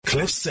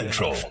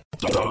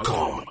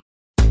CliffCentral.com.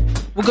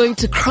 We're going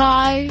to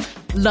cry,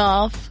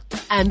 laugh,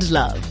 and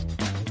love.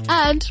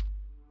 And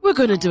we're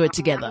going to do it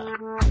together.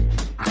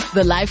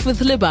 The Life with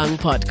Lebang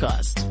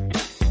podcast.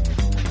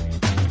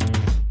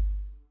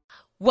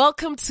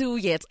 Welcome to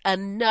yet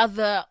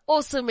another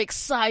awesome,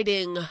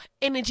 exciting,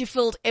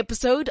 energy-filled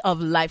episode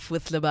of Life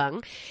with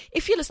Lebang.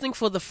 If you're listening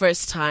for the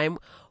first time,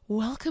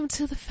 welcome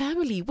to the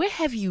family. Where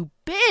have you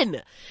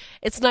been?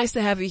 It's nice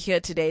to have you here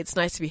today. It's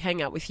nice to be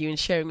hanging out with you and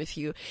sharing with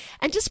you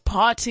and just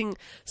parting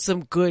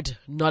some good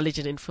knowledge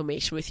and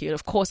information with you. And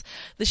of course,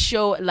 the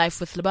show Life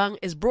with Lebang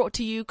is brought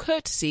to you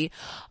courtesy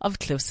of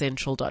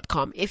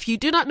CliffCentral.com. If you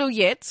do not know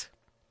yet,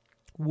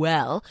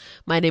 well,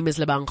 my name is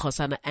Lebang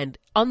Khosana, and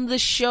on the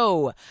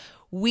show,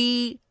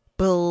 we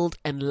build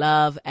and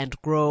love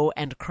and grow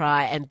and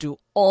cry and do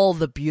all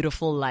the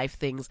beautiful life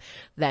things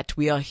that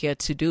we are here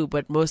to do.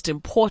 But most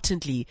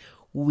importantly,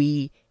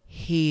 we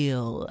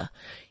heal.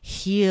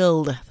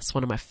 Healed. That's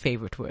one of my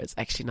favorite words.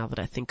 Actually, now that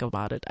I think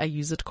about it, I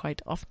use it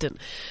quite often.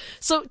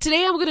 So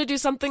today I'm going to do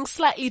something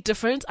slightly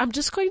different. I'm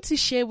just going to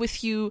share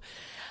with you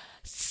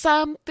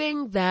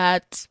something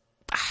that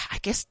I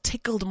guess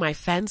tickled my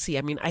fancy.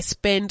 I mean, I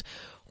spend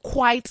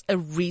quite a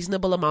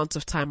reasonable amount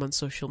of time on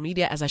social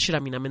media, as I should. I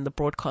mean, I'm in the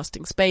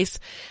broadcasting space.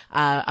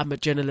 I'm a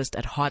journalist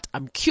at heart.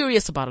 I'm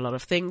curious about a lot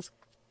of things.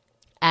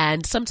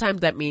 And sometimes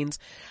that means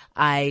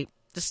I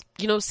just,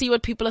 see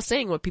what people are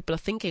saying, what people are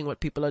thinking, what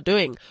people are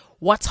doing,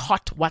 what's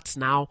hot, what's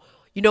now,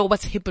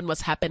 what's hip and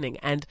what's happening.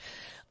 And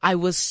I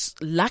was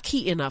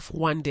lucky enough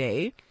one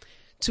day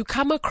to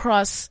come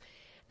across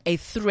a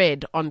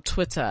thread on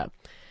Twitter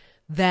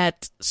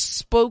that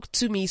spoke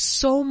to me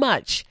so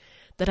much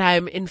that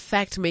I'm in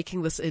fact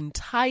making this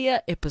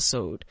entire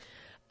episode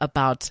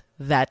about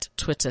that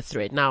Twitter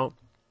thread. Now,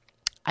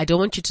 I don't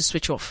want you to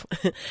switch off.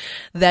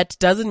 That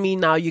doesn't mean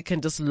now you can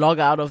just log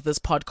out of this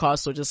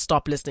podcast or just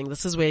stop listening.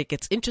 This is where it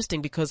gets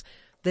interesting, because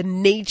the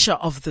nature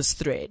of this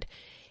thread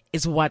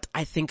is what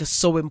I think is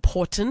so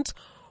important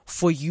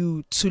for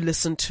you to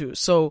listen to.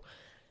 So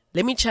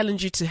let me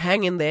challenge you to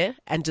hang in there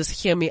and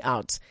just hear me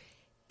out.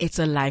 It's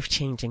a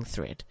life-changing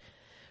thread.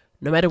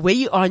 No matter where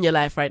you are in your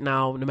life right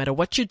now, no matter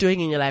what you're doing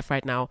in your life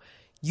right now,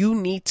 you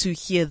need to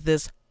hear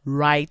this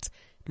right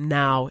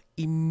now,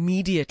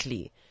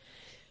 immediately,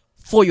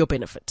 for your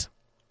benefit.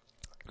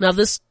 Now,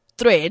 this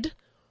thread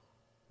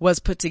was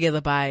put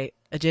together by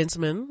a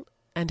gentleman,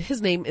 and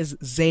his name is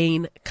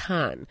Zain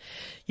Khan.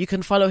 You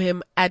can follow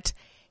him at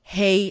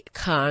Hey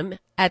Khan,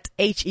 at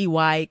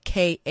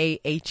HEYKAHN.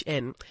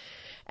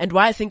 And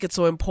why I think it's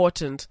so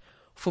important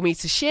for me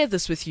to share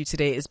this with you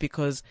today is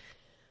because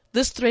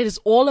this thread is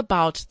all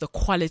about the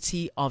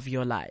quality of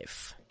your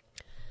life.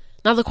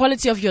 Now, the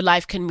quality of your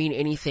life can mean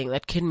anything.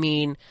 That can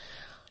mean,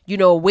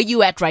 where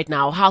you at right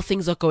now, how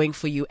things are going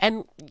for you.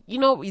 And,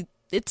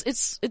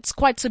 it's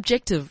quite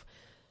subjective.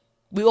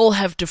 We all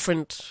have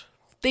different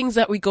things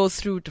that we go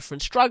through,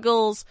 different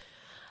struggles.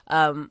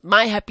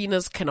 My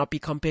happiness cannot be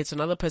compared to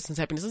another person's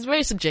happiness. It's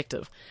very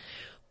subjective.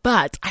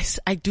 But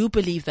I do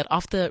believe that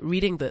after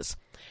reading this,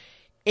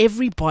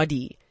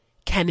 everybody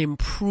can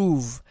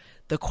improve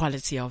the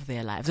quality of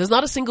their life. There's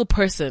not a single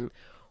person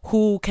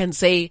who can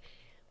say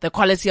the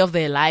quality of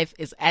their life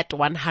is at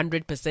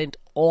 100%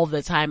 all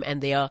the time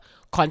and they are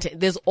content.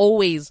 There's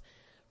always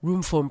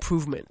room for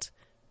improvement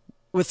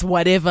with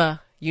whatever,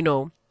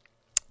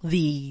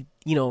 the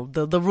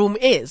room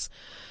is.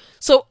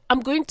 So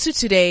I'm going to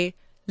today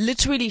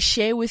literally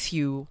share with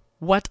you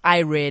what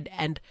I read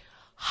and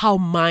how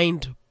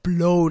mind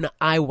blown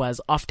I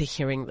was after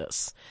hearing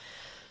this.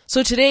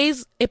 So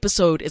today's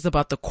episode is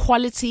about the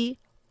quality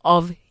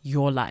of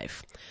your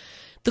life.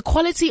 The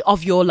quality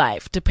of your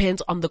life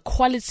depends on the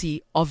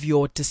quality of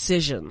your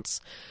decisions.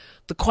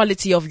 The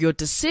quality of your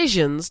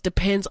decisions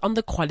depends on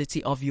the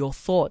quality of your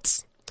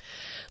thoughts.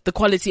 The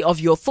quality of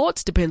your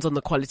thoughts depends on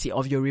the quality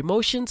of your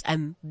emotions,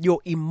 and your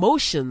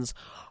emotions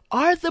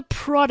are the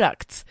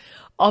product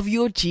of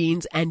your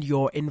genes and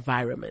your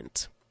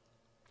environment.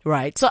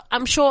 Right? So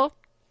I'm sure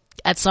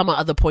at some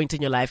other point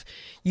in your life,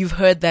 you've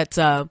heard that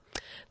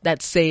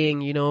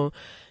saying,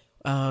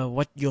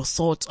 what your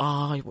thoughts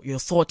are, your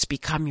thoughts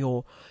become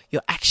your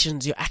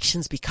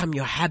actions become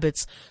your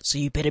habits. So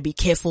you better be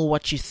careful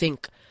what you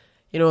think.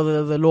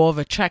 The law of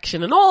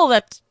attraction and all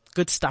that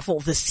good stuff, all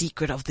the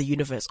secret of the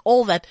universe,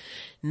 all that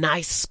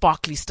nice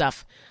sparkly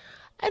stuff.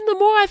 And the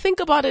more I think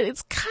about it,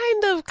 it's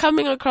kind of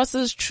coming across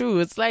as true.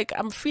 It's like,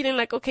 I'm feeling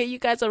like, okay, you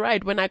guys are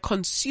right. When I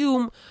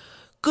consume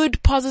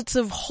good,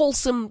 positive,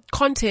 wholesome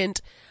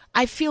content,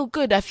 I feel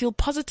good. I feel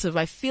positive.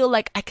 I feel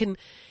like I can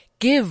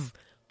give,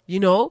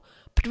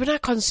 But when I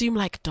consume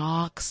like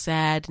dark,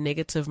 sad,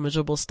 negative,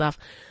 miserable stuff,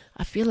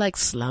 I feel like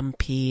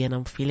slumpy and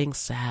I'm feeling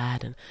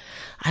sad and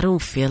I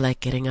don't feel like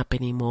getting up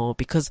anymore,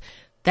 because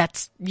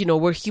that's,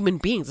 we're human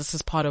beings. This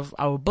is part of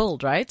our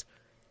build, right?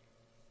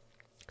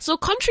 So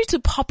contrary to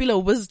popular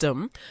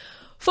wisdom,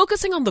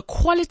 focusing on the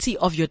quality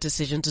of your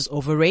decisions is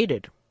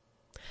overrated.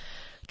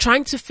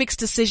 Trying to fix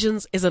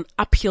decisions is an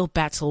uphill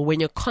battle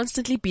when you're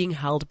constantly being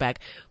held back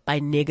by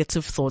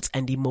negative thoughts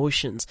and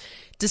emotions.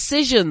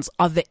 Decisions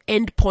are the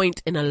end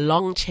point in a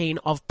long chain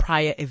of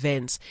prior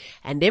events,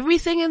 and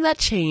everything in that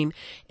chain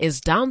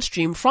is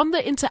downstream from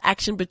the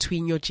interaction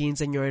between your genes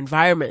and your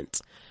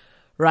environment.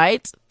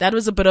 Right? That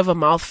was a bit of a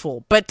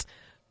mouthful, but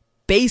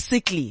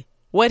basically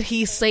what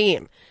he's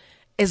saying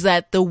is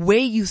that the way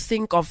you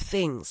think of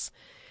things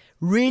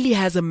really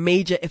has a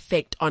major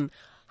effect on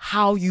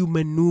how you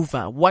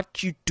maneuver,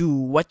 what you do,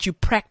 what you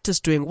practice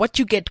doing, what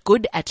you get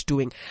good at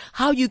doing,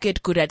 how you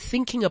get good at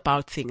thinking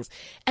about things.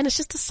 And it's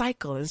just a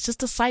cycle. It's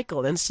just a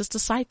cycle. And it's just a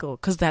cycle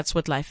because that's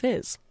what life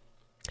is.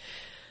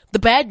 The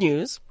bad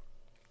news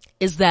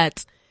is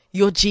that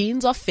your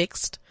genes are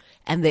fixed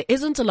and there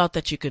isn't a lot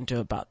that you can do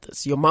about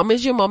this. Your mom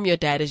is your mom, your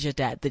dad is your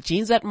dad. The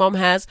genes that mom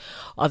has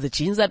are the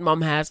genes that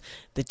mom has.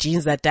 The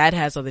genes that dad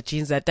has are the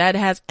genes that dad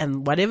has.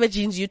 And whatever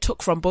genes you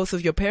took from both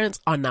of your parents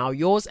are now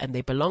yours and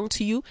they belong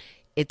to you.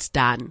 It's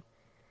done.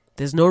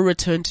 There's no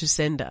return to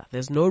sender.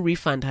 There's no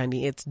refund,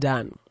 honey. It's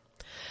done.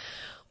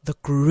 The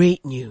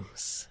great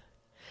news,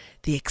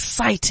 the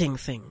exciting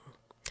thing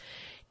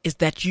is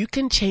that you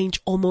can change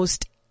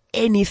almost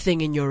anything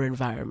in your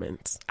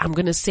environment. I'm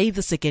going to say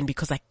this again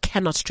because I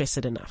cannot stress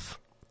it enough.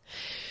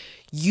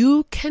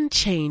 You can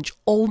change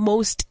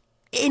almost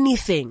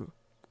anything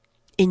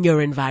in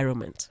your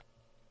environment.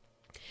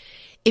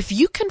 If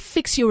you can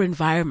fix your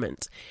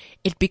environment,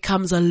 it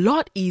becomes a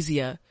lot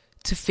easier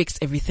to fix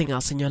everything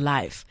else in your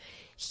life.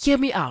 Hear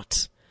me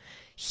out.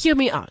 Hear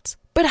me out.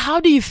 But how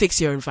do you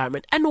fix your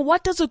environment? And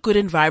what does a good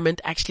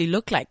environment actually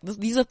look like?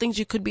 These are things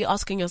you could be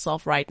asking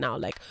yourself right now.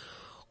 Like,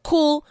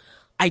 cool,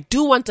 I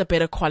do want a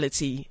better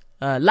quality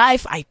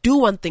life. I do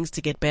want things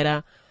to get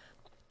better.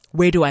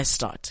 Where do I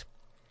start?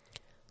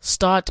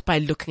 Start by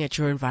looking at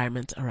your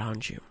environment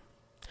around you.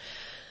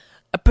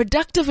 A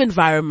productive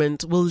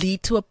environment will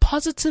lead to a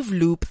positive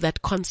loop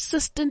that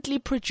consistently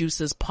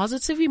produces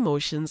positive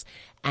emotions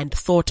and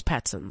thought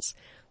patterns.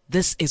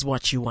 This is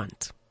what you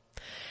want.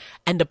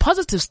 And a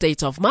positive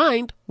state of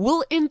mind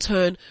will in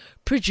turn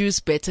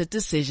produce better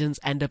decisions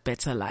and a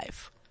better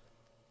life.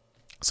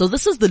 So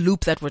this is the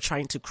loop that we're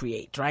trying to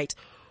create, right?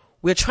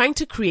 We're trying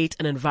to create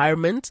an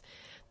environment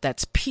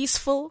that's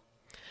peaceful.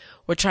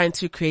 We're trying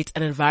to create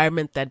an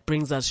environment that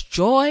brings us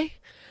joy,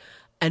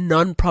 a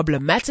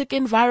non-problematic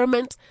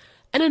environment,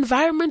 an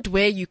environment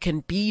where you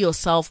can be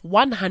yourself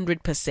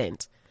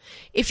 100%.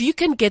 If you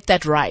can get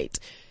that right,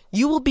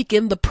 you will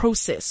begin the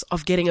process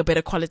of getting a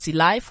better quality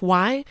life.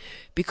 Why?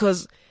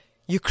 Because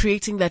you're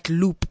creating that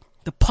loop,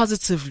 the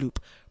positive loop,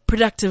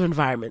 productive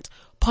environment,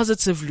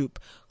 positive loop,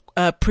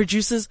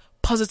 produces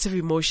positive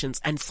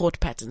emotions and thought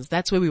patterns.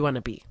 That's where we want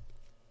to be.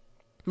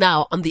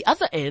 Now, on the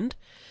other end,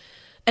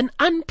 an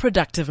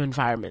unproductive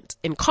environment,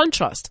 in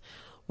contrast,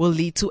 will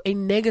lead to a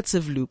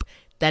negative loop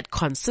that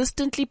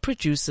consistently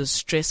produces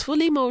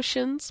stressful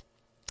emotions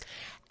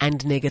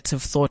and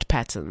negative thought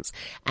patterns.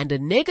 And a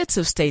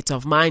negative state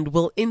of mind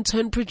will in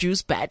turn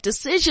produce bad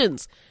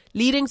decisions,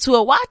 leading to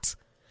a what?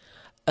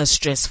 A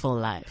stressful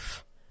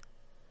life.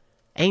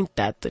 Ain't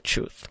that the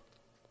truth?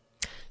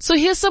 So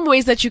here's some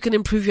ways that you can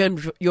improve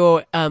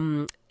your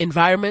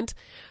environment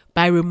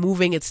by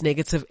removing its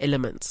negative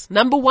elements.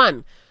 Number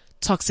 1,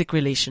 toxic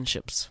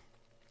relationships.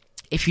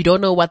 If you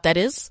don't know what that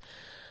is,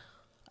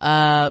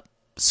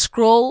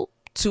 scroll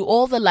to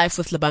all the Life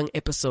with Lebang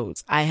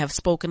episodes. I have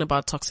spoken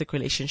about toxic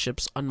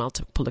relationships on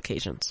multiple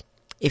occasions.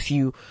 If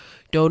you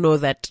don't know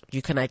that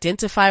you can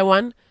identify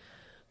one,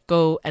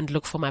 go and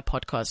look for my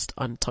podcast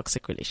on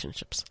toxic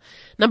relationships.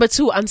 Number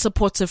 2,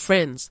 unsupportive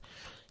friends.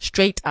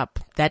 Straight up,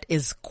 that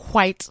is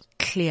quite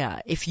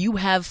clear. If you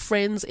have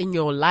friends in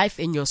your life,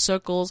 in your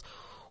circles,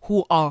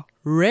 who are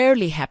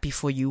rarely happy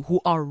for you, who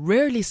are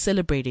rarely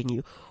celebrating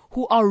you,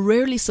 who are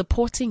rarely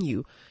supporting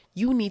you,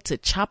 you need to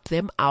chop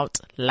them out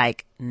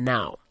like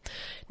now.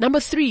 Number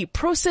 3,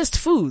 processed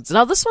foods.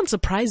 Now this one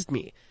surprised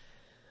me.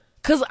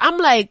 Cause I'm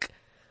like,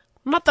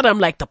 not that I'm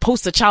like the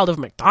poster child of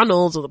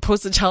McDonald's or the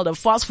poster child of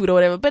fast food or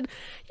whatever, but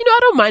you know, I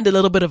don't mind a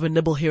little bit of a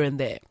nibble here and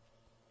there.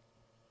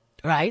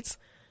 Right?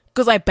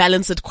 Cause I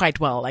balance it quite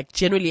well. Like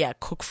generally I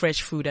cook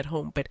fresh food at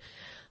home, but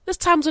there's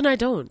times when I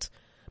don't.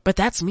 But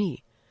that's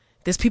me.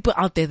 There's people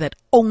out there that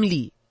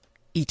only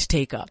eat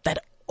takeout,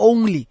 that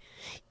only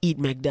eat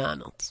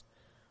McDonald's.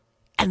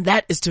 And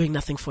that is doing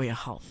nothing for your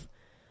health.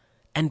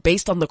 And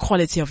based on the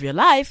quality of your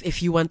life,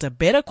 if you want a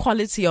better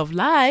quality of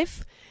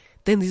life,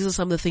 then these are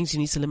some of the things you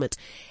need to limit.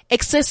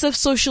 Excessive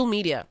social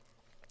media.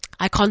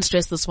 I can't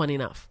stress this one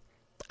enough.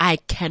 I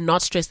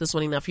cannot stress this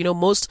one enough. You know,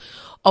 most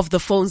of the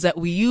phones that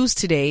we use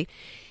today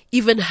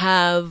even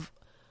have,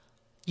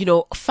 you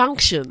know,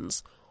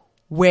 functions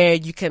where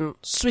you can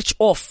switch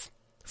off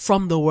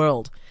from the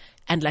world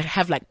and like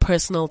have like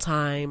personal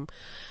time,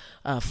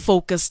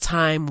 focus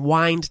time,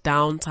 wind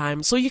down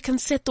time. So you can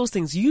set those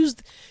things. Use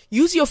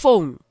your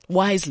phone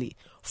wisely.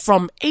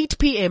 From 8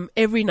 p.m.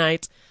 every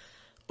night,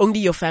 only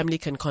your family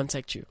can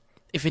contact you.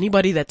 If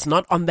anybody that's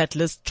not on that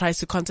list tries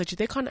to contact you,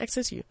 they can't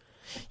access you.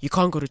 You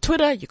can't go to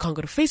Twitter, you can't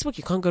go to Facebook,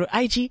 you can't go to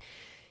IG.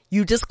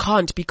 You just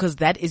can't, because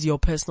that is your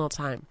personal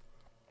time.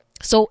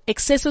 So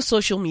excessive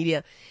social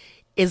media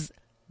is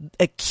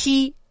a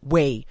key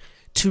way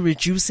to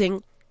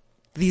reducing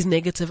these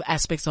negative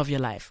aspects of your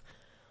life.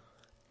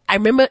 I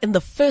remember in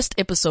the first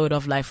episode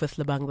of Life with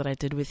Lebang that I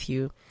did with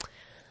you,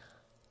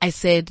 I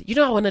said,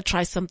 I want to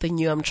try something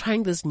new. I'm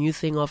trying this new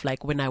thing of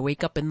like when I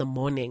wake up in the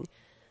morning,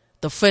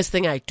 the first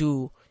thing I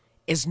do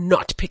is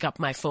not pick up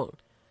my phone.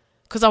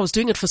 Because I was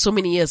doing it for so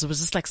many years. It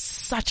was just like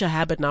such a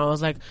habit now. I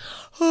was like,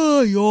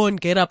 oh, yawn,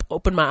 get up,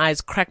 open my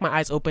eyes, crack my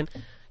eyes open.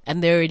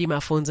 And there already my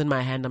phone's in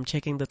my hand. I'm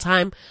checking the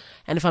time.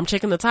 And if I'm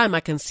checking the time, I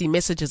can see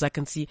messages. I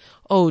can see,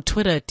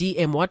 Twitter,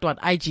 DM, what,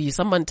 IG.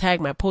 Someone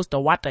tagged my post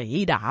or what,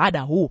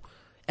 who.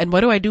 And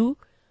what do?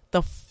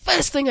 The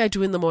first thing I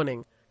do in the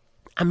morning,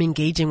 I'm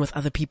engaging with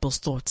other people's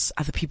thoughts,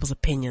 other people's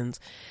opinions.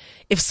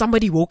 If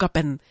somebody woke up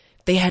and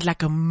they had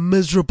like a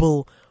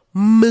miserable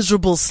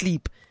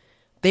sleep,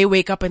 they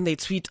wake up and they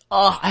tweet,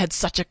 I had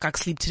such a cuck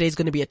sleep. Today's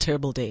going to be a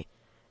terrible day.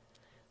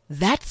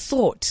 That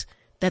thought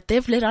that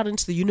they've let out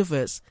into the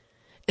universe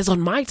is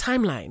on my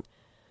timeline.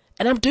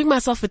 And I'm doing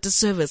myself a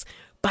disservice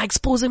by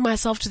exposing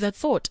myself to that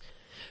thought.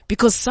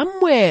 Because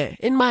somewhere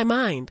in my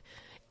mind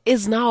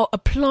is now a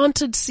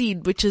planted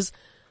seed, which is,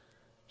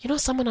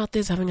 someone out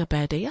there is having a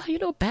bad day.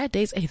 Yeah, bad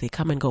days, hey, they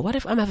come and go. What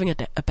if I'm having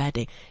a bad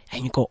day?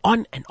 And you go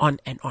on and on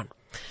and on.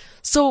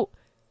 So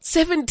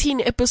 17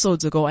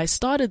 episodes ago, I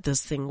started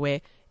this thing where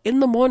in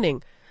the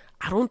morning,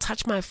 I don't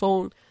touch my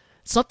phone.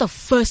 It's not the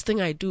first thing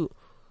I do.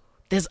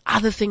 There's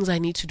other things I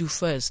need to do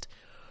first.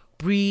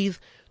 Breathe,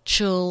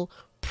 chill,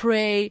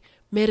 pray,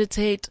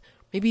 meditate,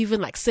 maybe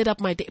even like set up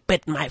my day.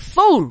 But my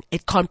phone,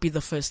 it can't be the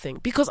first thing,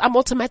 because I'm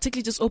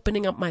automatically just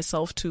opening up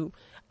myself to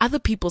other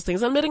people's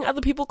things. I'm letting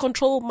other people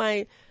control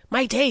my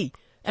day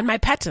and my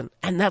pattern.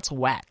 And that's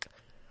whack.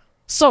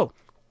 So,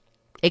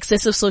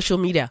 excessive social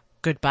media,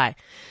 goodbye.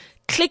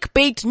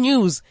 Clickbait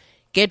news.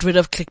 Get rid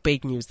of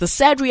clickbait news. The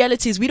sad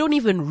reality is we don't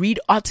even read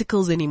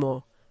articles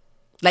anymore.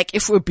 Like,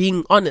 if we're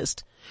being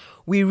honest,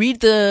 we read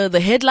the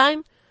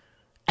headline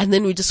and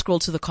then we just scroll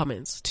to the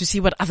comments to see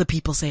what other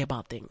people say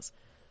about things.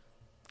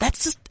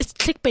 It's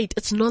clickbait.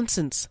 It's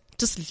nonsense.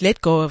 Just let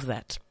go of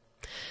that.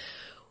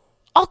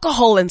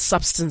 Alcohol and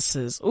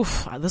substances.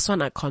 Oof, this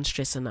one I can't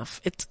stress enough.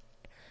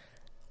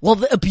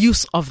 The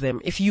abuse of them.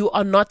 If you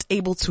are not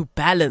able to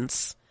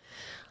balance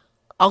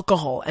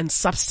alcohol and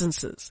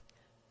substances,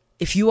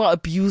 if you are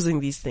abusing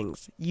these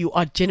things, you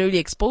are generally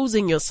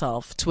exposing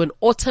yourself to an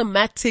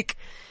automatic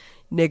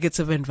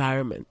negative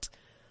environment.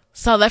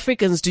 South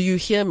Africans, do you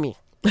hear me?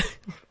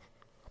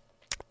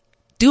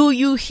 Do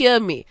you hear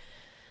me?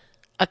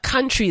 A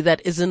country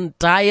that is in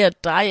dire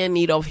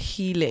need of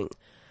healing,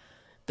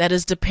 that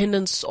is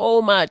dependent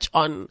so much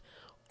on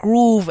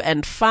groove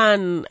and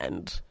fun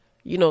and,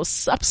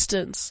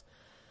 substance.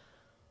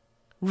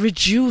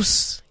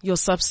 Reduce your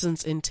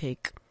substance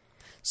intake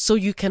so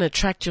you can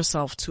attract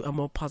yourself to a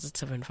more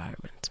positive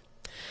environment.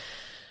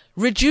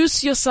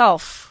 Reduce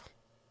yourself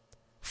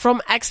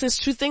from access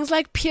to things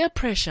like peer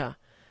pressure.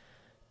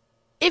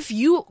 If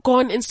you go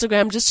on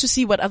Instagram just to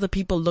see what other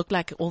people look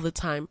like all the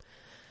time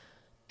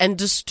and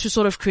just to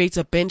sort of create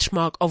a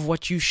benchmark of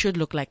what you should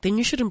look like, then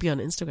you shouldn't be on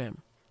Instagram.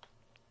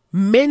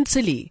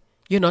 Mentally,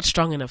 you're not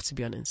strong enough to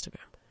be on Instagram.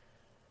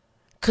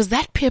 Because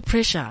that peer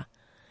pressure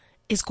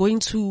is going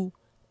to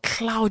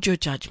cloud your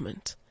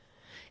judgment.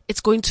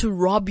 It's going to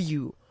rob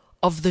you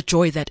of the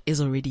joy that is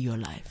already your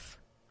life.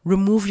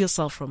 Remove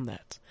yourself from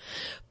that.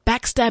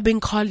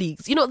 Backstabbing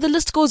colleagues. The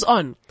list goes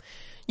on.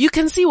 You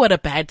can see what a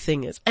bad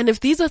thing is. And if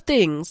these are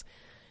things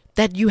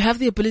that you have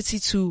the ability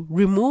to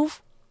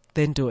remove,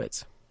 then do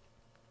it.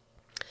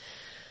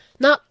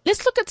 Now,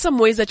 let's look at some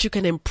ways that you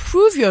can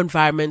improve your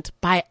environment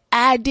by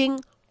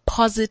adding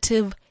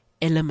positive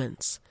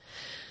elements.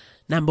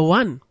 Number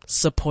 1,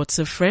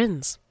 supportive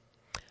friends.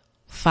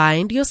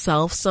 Find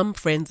yourself some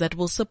friends that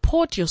will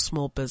support your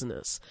small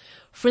business.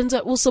 Friends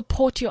that will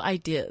support your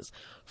ideas.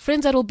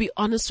 Friends that will be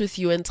honest with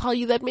you and tell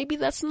you that maybe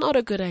that's not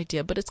a good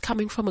idea, but it's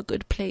coming from a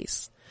good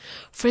place.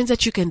 Friends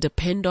that you can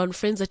depend on.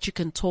 Friends that you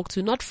can talk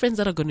to. Not friends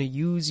that are going to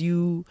use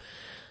you.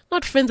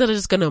 Not friends that are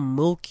just going to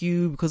milk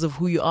you because of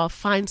who you are.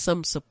 Find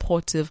some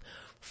supportive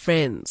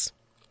friends.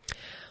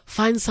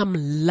 Find some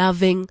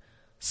loving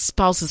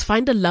spouses.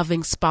 Find a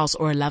loving spouse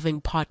or a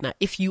loving partner.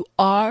 If you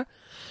are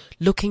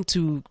looking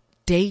to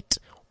date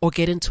or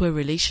get into a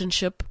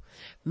relationship,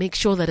 make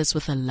sure that it's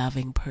with a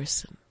loving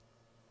person.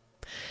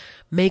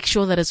 Make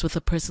sure that it's with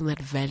a person that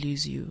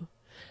values you,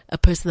 a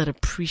person that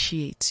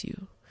appreciates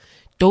you.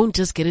 Don't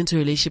just get into a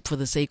relationship for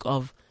the sake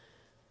of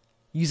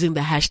using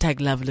the hashtag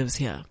love lives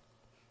here,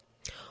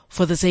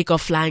 for the sake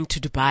of flying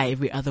to Dubai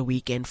every other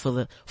weekend for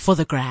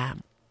the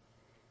gram.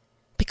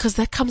 Because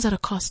that comes at a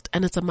cost,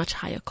 and it's a much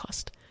higher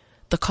cost.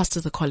 The cost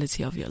is the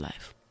quality of your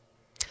life.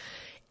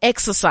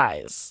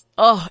 Exercise.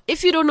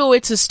 If you don't know where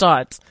to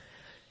start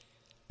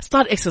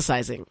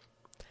exercising.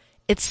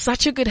 It's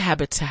such a good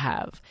habit to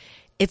have.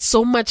 It's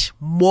so much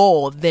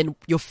more than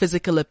your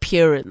physical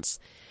appearance.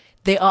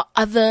 There are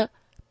other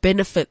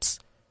benefits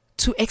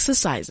to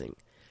exercising.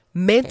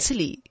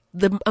 Mentally,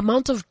 the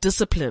amount of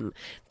discipline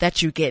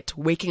that you get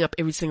waking up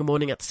every single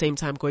morning at the same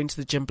time, going to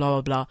the gym, blah,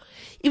 blah, blah.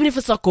 Even if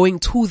it's not going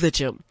to the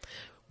gym,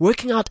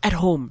 working out at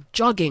home,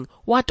 jogging,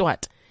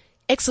 what,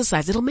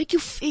 exercise, it'll make you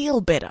feel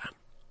better.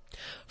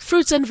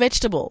 Fruits and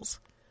vegetables.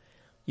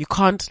 You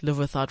can't live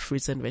without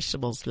fruits and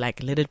vegetables,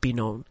 like, let it be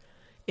known.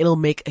 It'll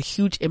make a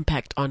huge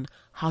impact on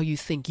how you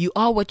think. You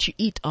are what you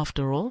eat,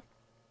 after all.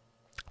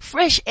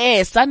 Fresh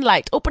air,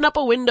 sunlight, open up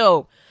a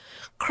window,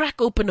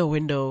 crack open a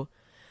window,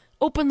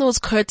 open those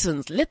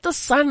curtains, let the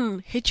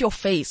sun hit your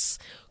face,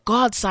 go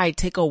outside,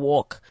 take a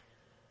walk.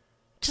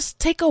 Just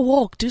take a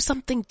walk, do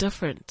something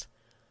different.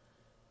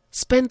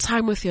 Spend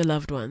time with your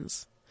loved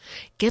ones.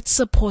 Get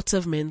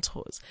supportive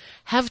mentors.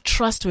 Have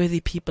trustworthy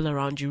people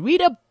around you.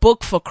 Read a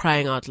book, for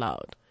crying out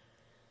loud.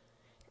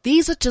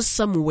 These are just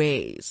some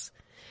ways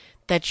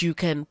that you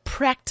can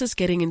practice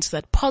getting into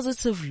that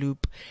positive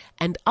loop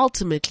and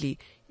ultimately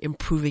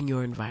improving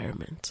your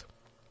environment.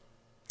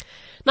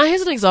 Now,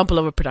 here's an example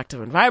of a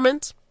productive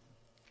environment.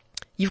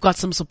 You've got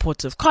some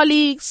supportive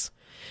colleagues.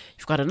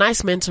 You've got a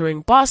nice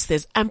mentoring boss.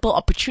 There's ample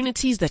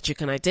opportunities that you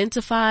can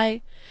identify.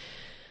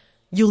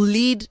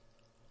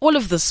 All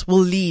of this will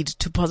lead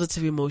to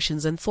positive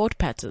emotions and thought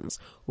patterns,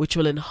 which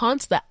will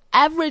enhance the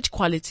average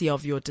quality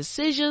of your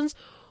decisions,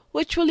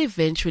 which will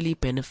eventually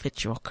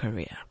benefit your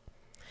career.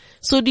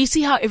 So do you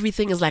see how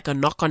everything is like a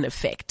knock-on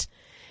effect?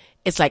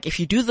 It's like if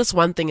you do this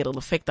one thing, it'll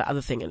affect the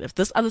other thing. And if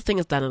this other thing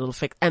is done, it'll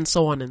affect, and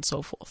so on and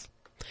so forth.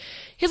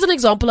 Here's an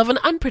example of an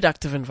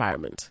unproductive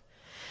environment.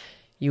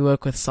 You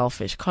work with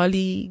selfish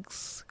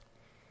colleagues.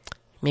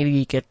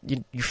 Maybe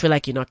you feel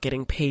like you're not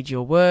getting paid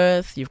your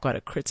worth. You've got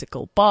a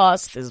critical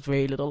boss. There's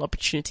very little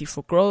opportunity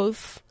for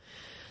growth.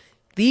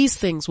 These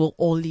things will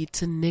all lead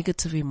to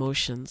negative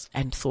emotions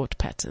and thought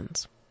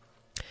patterns,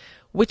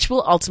 which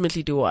will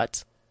ultimately do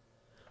what?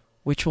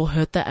 Which will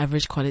hurt the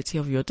average quality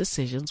of your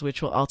decisions,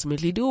 which will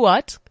ultimately do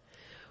what?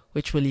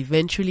 Which will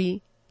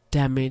eventually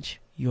damage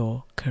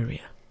your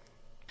career.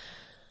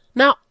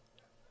 Now,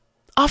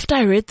 after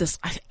I read this,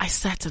 I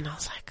sat and I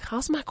was like,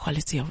 how's my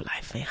quality of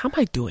life? How am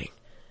I doing?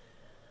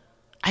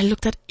 I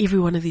looked at every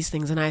one of these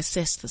things and I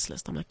assessed this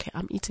list. I'm like, okay,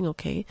 I'm eating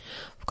okay.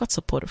 I've got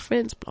supportive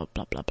friends, blah,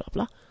 blah, blah, blah,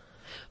 blah.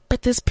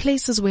 But there's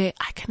places where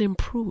I can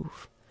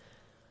improve.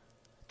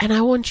 And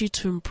I want you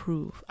to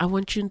improve. I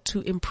want you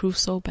to improve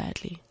so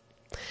badly.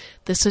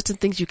 There's certain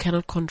things you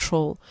cannot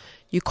control.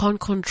 You can't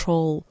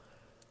control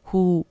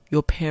who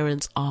your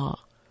parents are.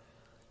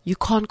 You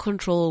can't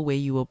control where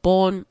you were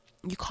born.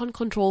 You can't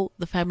control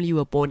the family you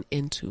were born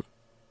into.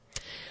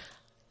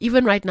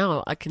 Even right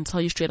now, I can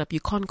tell you straight up, you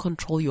can't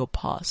control your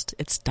past.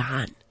 It's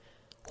done.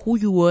 Who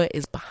you were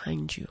is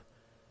behind you.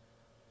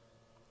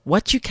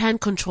 What you can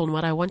control and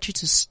what I want you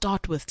to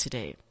start with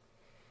today,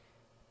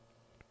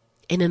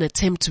 in an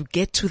attempt to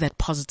get to that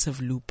positive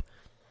loop,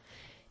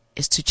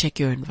 is to check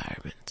your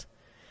environment.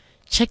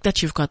 Check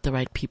that you've got the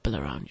right people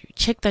around you.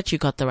 Check that you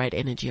got the right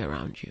energy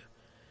around you.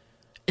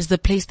 Is the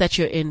place that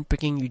you're in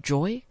bringing you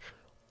joy,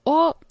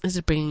 or is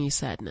it bringing you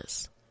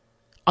sadness?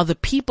 Are the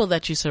people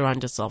that you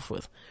surround yourself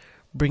with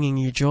bringing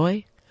you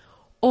joy,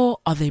 or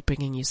are they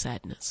bringing you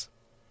sadness?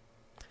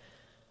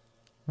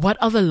 What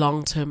are the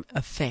long-term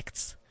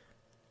effects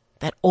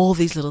that all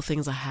these little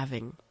things are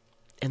having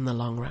in the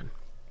long run?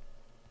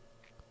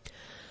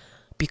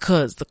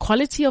 Because the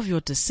quality of your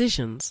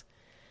decisions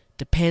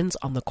depends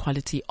on the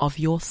quality of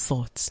your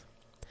thoughts.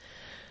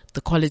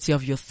 The quality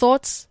of your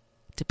thoughts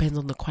depends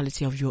on the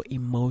quality of your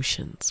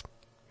emotions.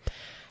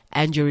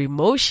 And your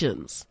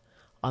emotions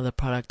are the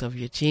product of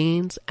your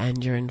genes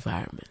and your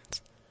environment.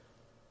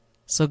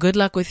 So good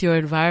luck with your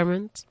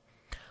environment.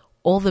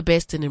 All the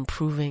best in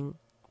improving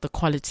the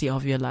quality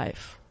of your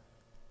life.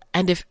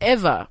 And if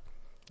ever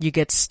you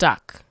get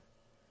stuck,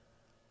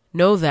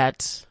 know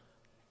that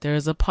there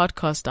is a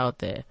podcast out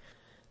there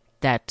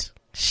that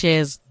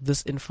shares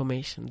this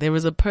information. There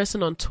is a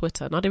person on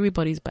Twitter. Not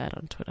everybody's bad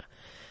on Twitter.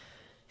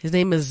 His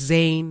name is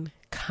Zain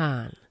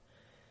Khan.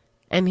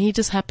 And he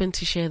just happened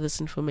to share this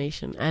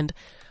information. And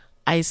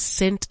I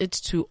sent it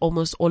to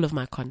almost all of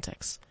my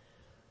contacts,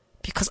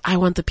 because I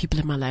want the people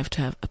in my life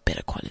to have a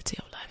better quality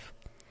of life.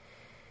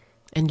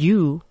 And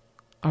you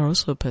are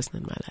also a person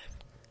in my life.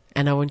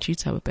 And I want you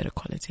to have a better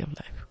quality of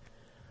life.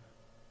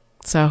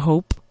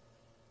 So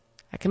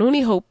I can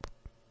only hope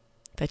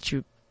that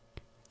you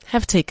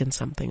have taken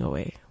something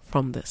away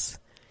from this.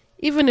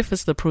 Even if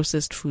it's the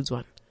processed foods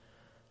one.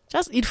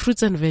 Just eat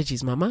fruits and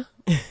veggies, mama.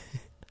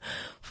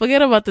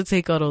 Forget about the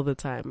takeout all the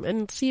time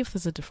and see if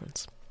there's a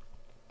difference.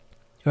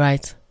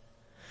 Right?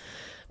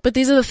 But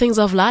these are the things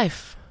of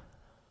life.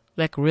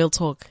 Like real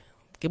talk.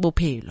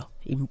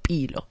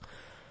 Impilo.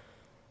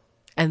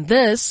 And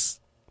this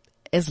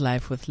is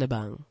Life with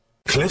Lebang.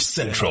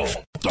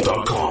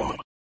 CliffCentral.com